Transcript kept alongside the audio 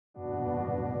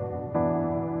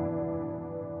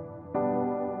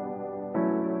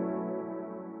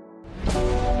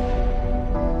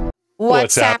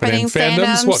What's happening,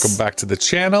 fandoms? Welcome back to the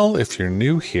channel. If you're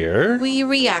new here, we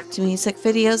react to music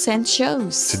videos and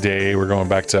shows. Today we're going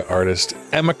back to artist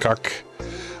Emma Kok.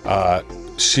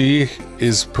 She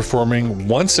is performing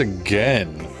once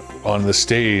again on the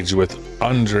stage with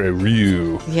André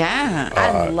Rieu. Yeah,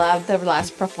 I love the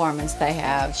last performance they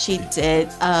have. She did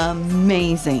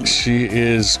amazing. She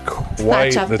is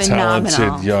quite the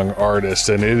talented young artist,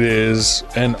 and it is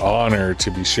an honor to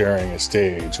be sharing a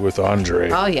stage with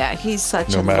André. Oh yeah, he's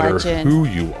such a legend. No matter who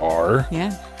you are.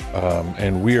 Yeah.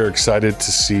 And we are excited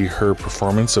to see her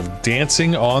performance of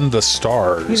Dancing on the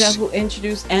Stars. You know who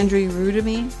introduced André Rieu to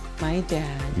me? My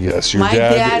dad. Yes, your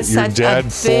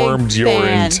dad formed your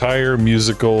entire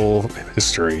musical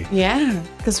history. Yeah,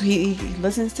 because he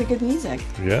listens to good music.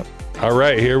 Yep. All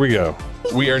right, here we go.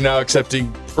 We are now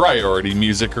accepting priority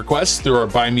music requests through our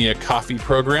Buy Me a Coffee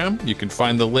program. You can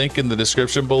find the link in the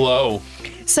description below.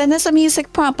 Send us a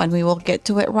music prompt and we will get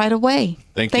to it right away.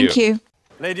 Thank you.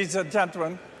 Ladies and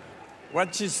gentlemen,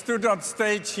 when she stood on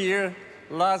stage here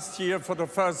last year for the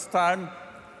first time,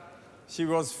 she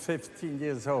was 15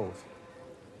 years old.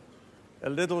 A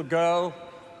little girl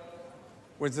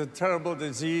with a terrible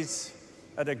disease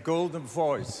and a golden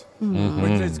voice.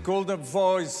 With this golden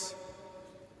voice,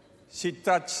 she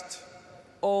touched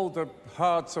all the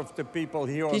hearts of the people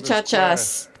here on the square. You touch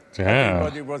us. Yeah.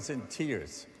 Everybody was in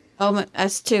tears. Oh,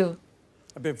 us too.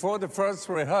 Before the first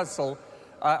rehearsal,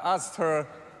 I asked her,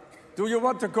 "Do you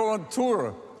want to go on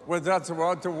tour with us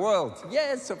around the world?"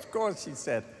 "Yes, of course," she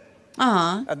said.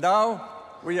 And now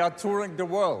we are touring the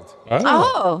world.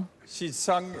 Oh. She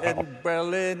sung in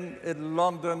Berlin, in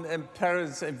London, in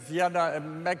Paris, in Vienna,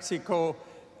 in Mexico,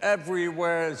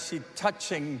 everywhere. She's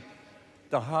touching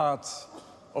the hearts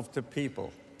of the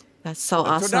people. That's so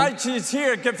awesome. Tonight she's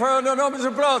here. Give her an enormous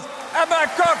applause. Emma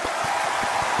Kok.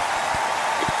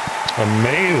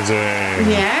 Amazing.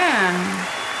 Yeah.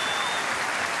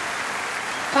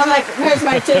 I'm like, where's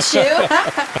my tissue?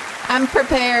 I'm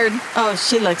prepared. Oh,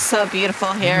 she looks so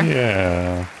beautiful here.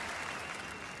 Yeah.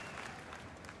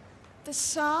 The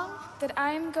song that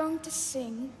I am going to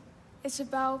sing is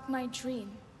about my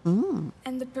dream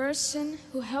and the person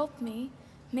who helped me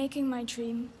making my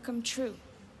dream come true.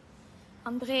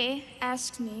 André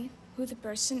asked me who the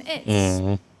person is.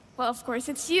 Well, of course,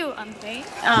 it's you, André.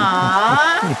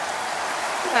 Aww.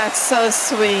 That's so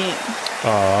sweet.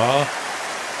 Aww.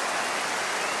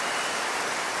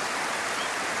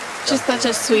 She's such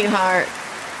a sweetheart.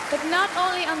 But not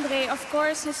only André, of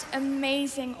course, his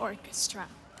amazing orchestra.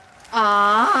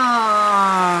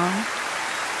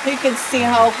 You can see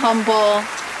how humble,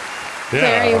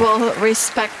 very well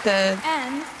respected.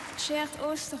 And Gert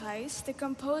Oosterhuis, the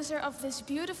composer of this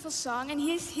beautiful song, and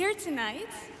he's here tonight.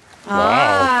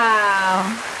 Wow.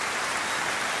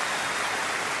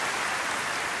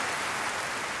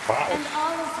 And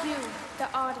all of you, the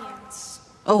audience.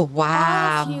 Oh,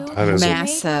 wow. All of you that is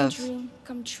massive. make my dream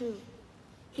come true.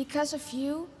 Because of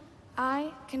you,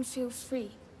 I can feel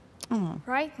free.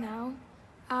 Right now,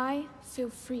 I feel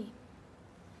free.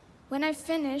 When I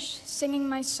finish singing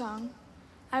my song,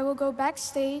 I will go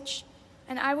backstage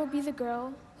and I will be the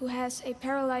girl who has a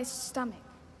paralyzed stomach.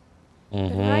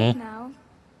 But right now,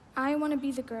 I want to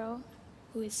be the girl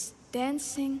who is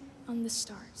dancing on the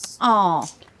stars. Oh.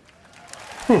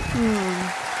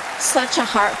 Such a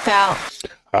heartfelt.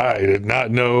 I did not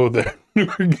know that we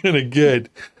were going to get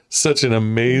such an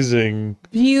amazing,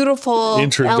 beautiful,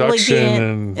 introduction.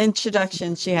 Elegant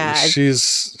introduction she had.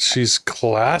 She's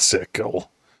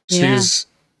classical. Yeah.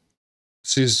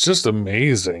 She's just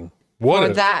amazing. What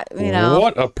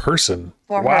a person.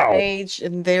 For her age,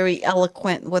 and very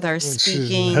eloquent with her speaking.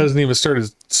 She hasn't even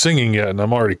started singing yet, and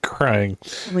I'm already crying.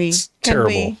 It's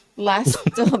terrible. Can we last a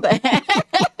little bit?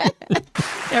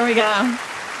 There we go.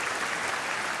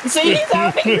 See, he's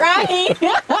already crying.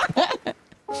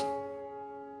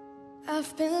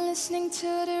 I've been listening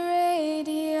to the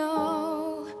radio.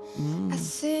 I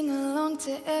sing along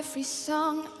to every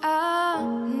song I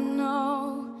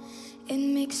know. It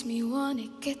makes me wanna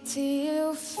get to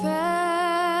you faster.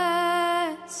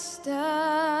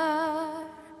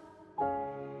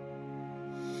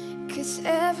 'Cause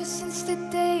ever since the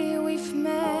day we've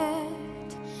met,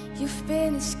 you've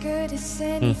been as good as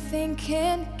anything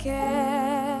can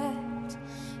get.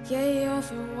 Yeah, you're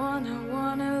the one I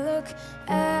wanna look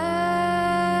after.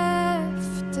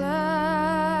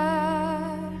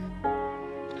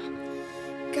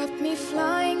 Got me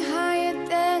flying higher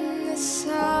than the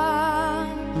sun.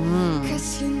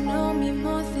 'Cause you know me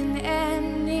more than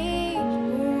anyone.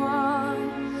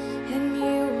 And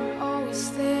you were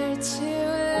always there to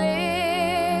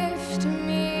lift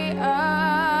me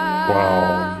up.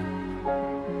 Wow.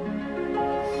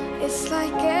 It's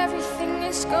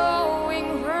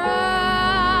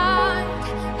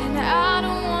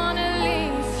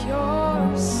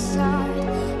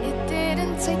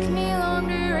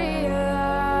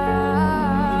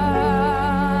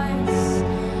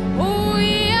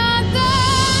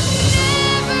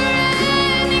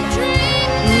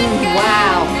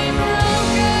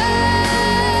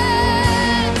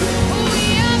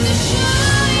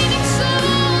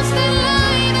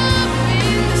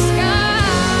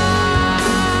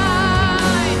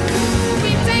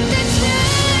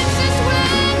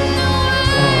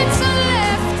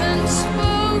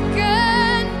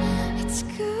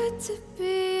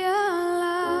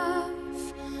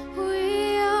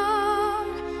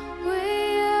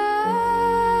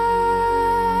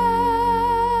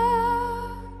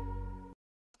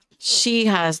she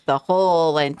has the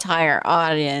whole entire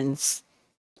audience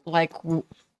like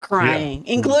crying,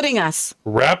 including us.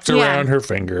 Wrapped around her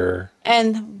finger.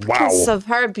 And because of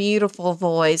her beautiful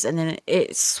voice, and then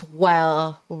it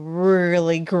swell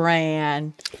really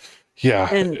grand.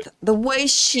 Yeah. And the way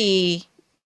she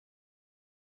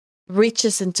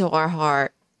reaches into our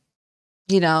heart,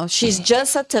 you know, she's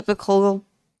just a typical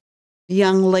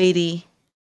young lady,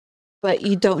 but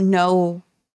you don't know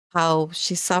how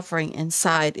she's suffering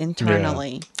inside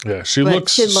internally. Yeah, she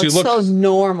looks so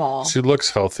normal. She looks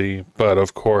healthy, but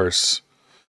of course,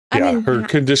 her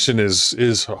condition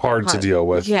is hard to deal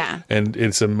with. Yeah. And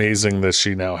it's amazing that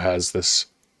she now has this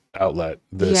outlet,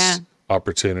 this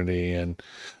opportunity. And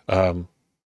of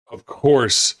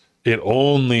course, it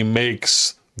only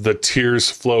makes the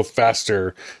tears flow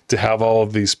faster to have all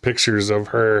of these pictures of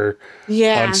her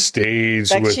on stage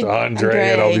with André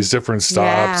at all these different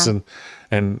stops and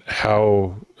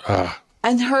how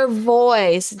and her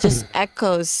voice just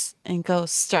echoes and goes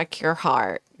strike your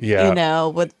heart. Yeah. You know,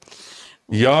 with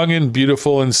young and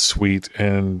beautiful and sweet,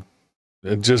 and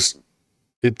it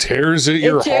tears at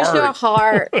your heart. It tears your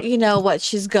heart, you know, what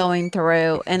she's going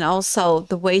through. And also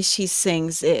the way she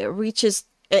sings, it just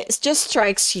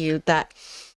strikes you that,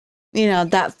 you know,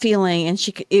 that feeling, and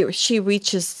she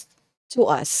reaches to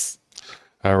us.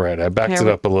 All right, I backed it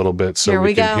up a little bit so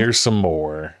we can hear some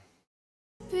more.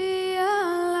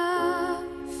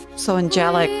 So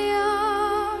angelic.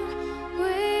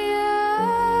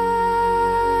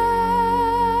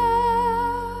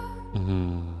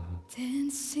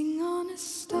 Dancing on the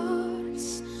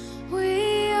stars,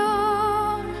 we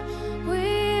are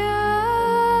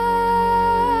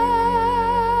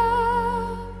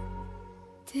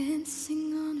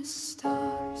dancing on the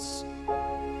stars.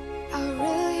 I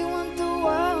really want the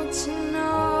world to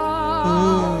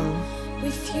know.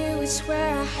 With you is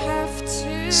where I have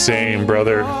to. Same,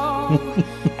 brother.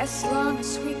 As long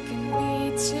as we can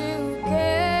be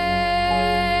together.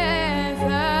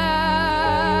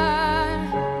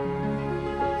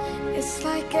 It's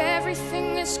like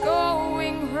everything is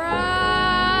going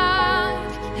right,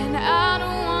 and I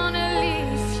don't want to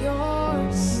leave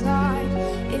your side.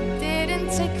 It didn't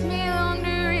take me long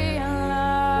to realize.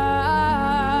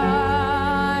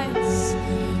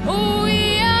 Oh,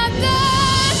 we are the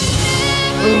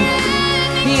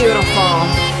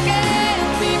beautiful.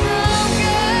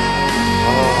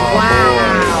 Wow.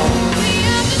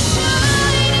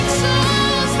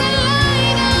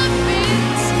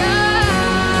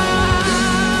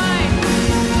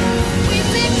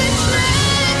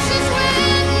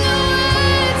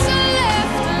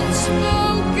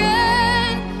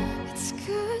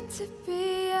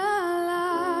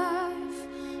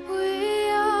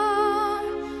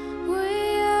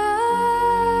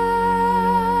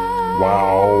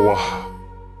 Wow.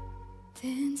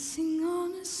 Dancing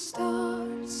on the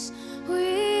stars,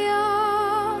 we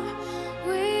are.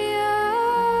 We are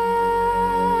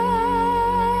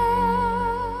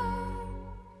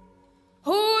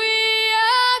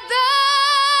the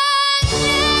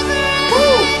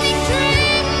never-ending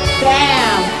dream that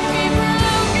can't be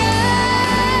broken.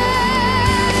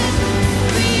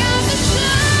 We are the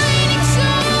shining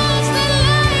souls that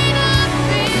light up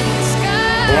in the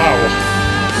sky. Wow.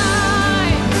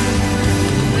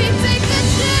 We take the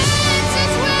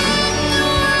chances when the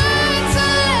words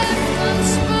are left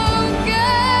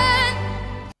unspoken.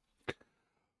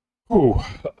 Ooh,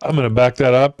 I'm going to back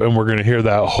that up, and we're going to hear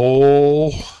that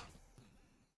whole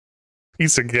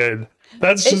piece again.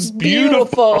 That's just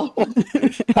beautiful.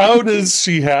 How does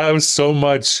she have so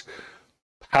much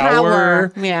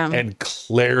power and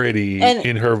clarity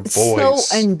in her voice?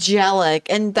 So angelic,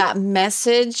 and that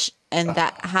message, and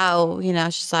that how, you know,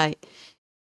 she's like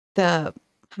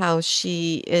how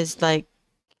she is like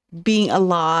being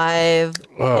alive,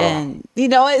 and you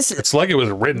know, it's like it was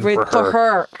written for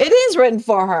her. It is written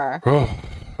for her. Oh,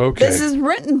 okay. This is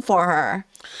written for her.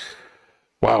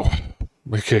 Wow.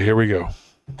 Okay, here we go.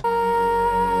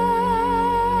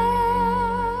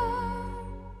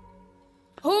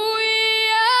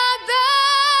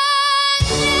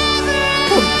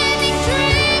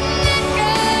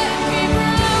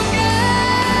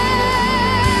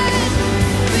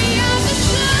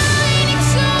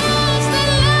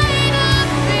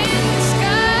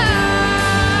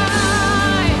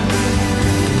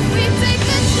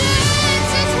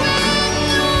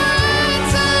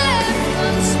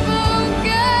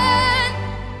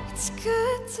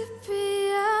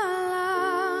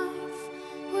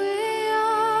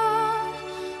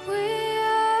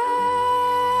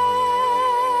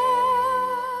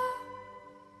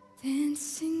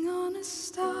 Dancing on the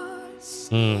stars,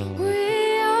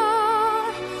 we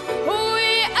are.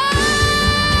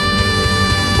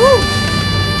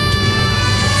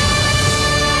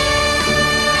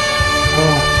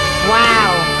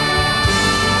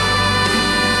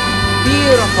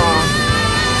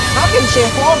 Okay,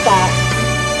 hold that.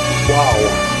 Wow.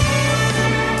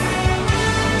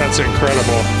 That's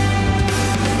incredible.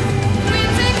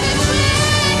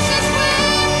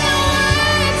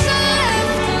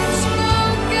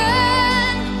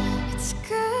 It's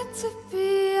good to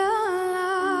be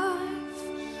alive.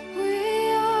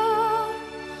 We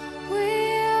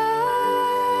are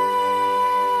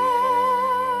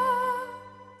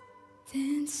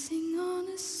dancing on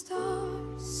the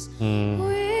stars. We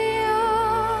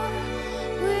are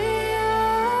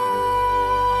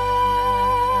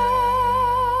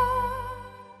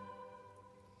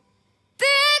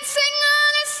dancing on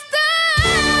the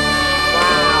stars.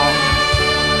 Wow.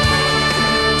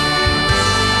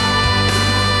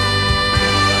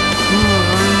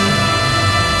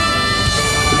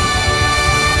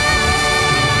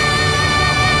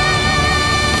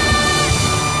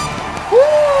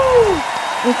 Woo!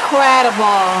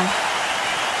 Incredible.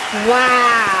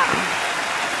 Wow.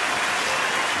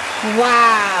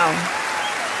 Wow.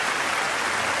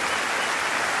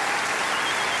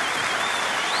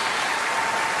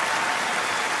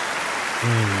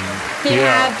 He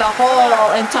Yeah. had the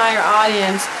whole entire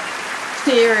audience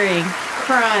cheering,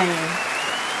 crying.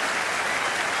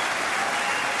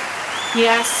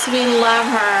 Yes, we love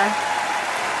her.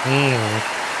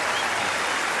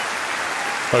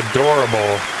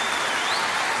 Adorable.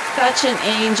 Such an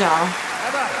angel.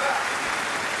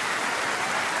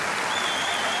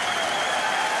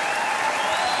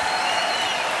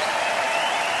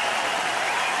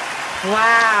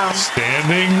 Wow.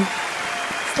 Standing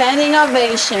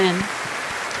ovation.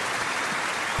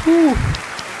 Whew.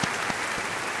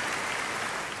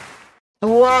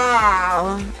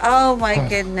 Wow. Oh my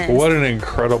goodness. What an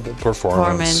incredible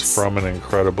performance Performance. from an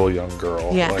incredible young girl.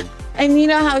 Yeah. Like, And you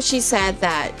know how she said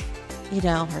that, you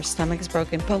know, her stomach's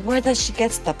broken, but where does she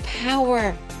get the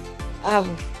power of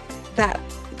that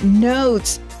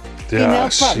notes? yeah, You know,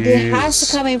 from, it has to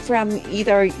she's- coming from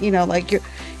either, you know, like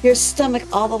your stomach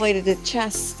all the way to the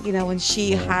chest, you know, when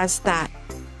she has that.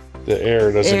 the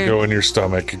air doesn't Air. go in your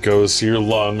stomach, it goes to your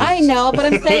lungs. I know, but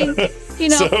I'm saying, you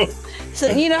know, So, so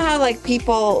you know how like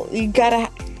people, you gotta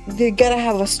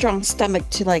have a strong stomach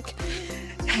to like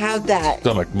have that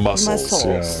stomach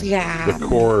muscles. yeah.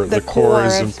 The core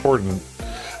is of- important.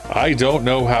 I don't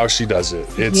know how she does it.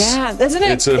 It's Yeah, isn't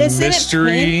it? it's a isn't it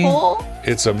mystery. painful?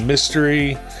 It's a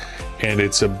mystery, and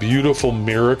it's a beautiful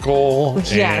miracle.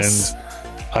 Yes. And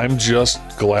I'm just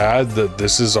glad that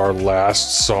this is our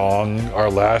last song, our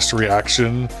last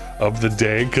reaction of the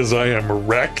day, because I am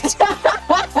wrecked.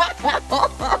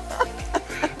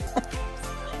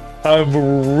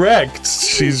 I'm wrecked.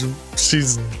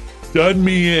 She's done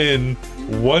me in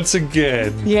once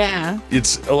again. Yeah.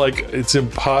 It's like it's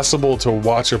impossible to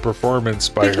watch a performance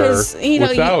by Because her you know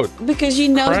without because you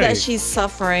know crying. that she's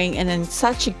suffering, and then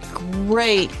such a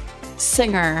great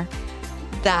singer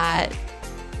that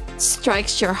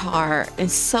strikes your heart,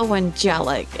 is so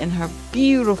angelic, and her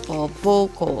beautiful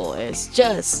vocal is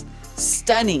just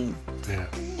stunning, Yeah.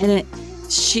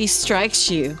 and she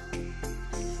strikes you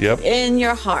Yep. in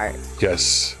your heart,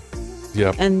 Yes.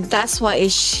 Yep. and that's why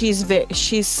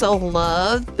she's so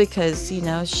loved, because you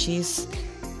know she's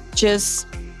just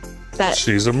that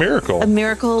She's a miracle. a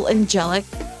miracle angelic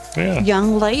Yeah.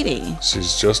 young lady.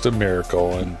 She's just a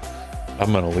miracle, and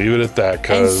I'm gonna leave it at that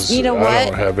because you know I what?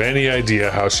 don't have any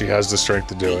idea how she has the strength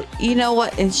to do it. You know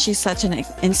what? And she's such an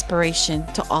inspiration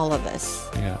to all of us.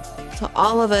 Yeah. To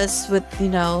all of us, with, you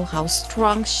know, how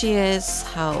strong she is,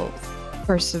 how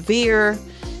persevere,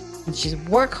 and she's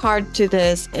worked hard to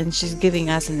this, and she's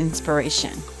giving us an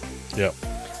inspiration. Yep.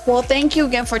 Well, thank you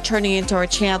again for turning into our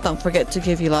channel. Don't forget to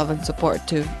give your love and support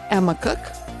to Emma Kok.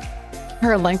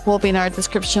 Her link will be in our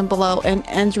description below. And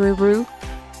André,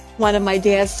 one of my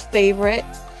dad's favorite.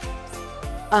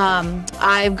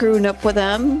 I've grown up with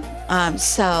him,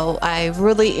 so I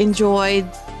really enjoyed,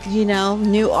 you know,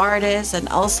 new artists, and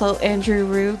also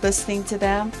André listening to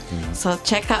them. So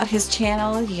check out his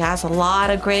channel. He has a lot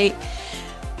of great,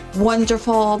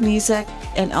 wonderful music,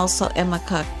 and also Emma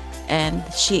Kok, and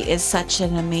she is such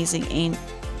an amazing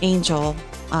angel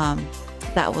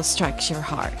that will strike your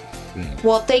heart.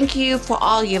 Well, thank you for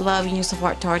all your love and your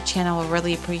support to our channel. We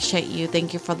really appreciate you.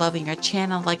 Thank you for loving our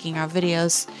channel, liking our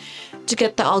videos, to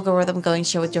get the algorithm going,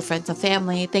 share with your friends and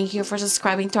family. Thank you for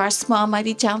subscribing to our small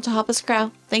mighty channel to help us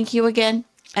grow. Thank you again,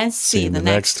 and see you in the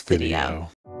next video.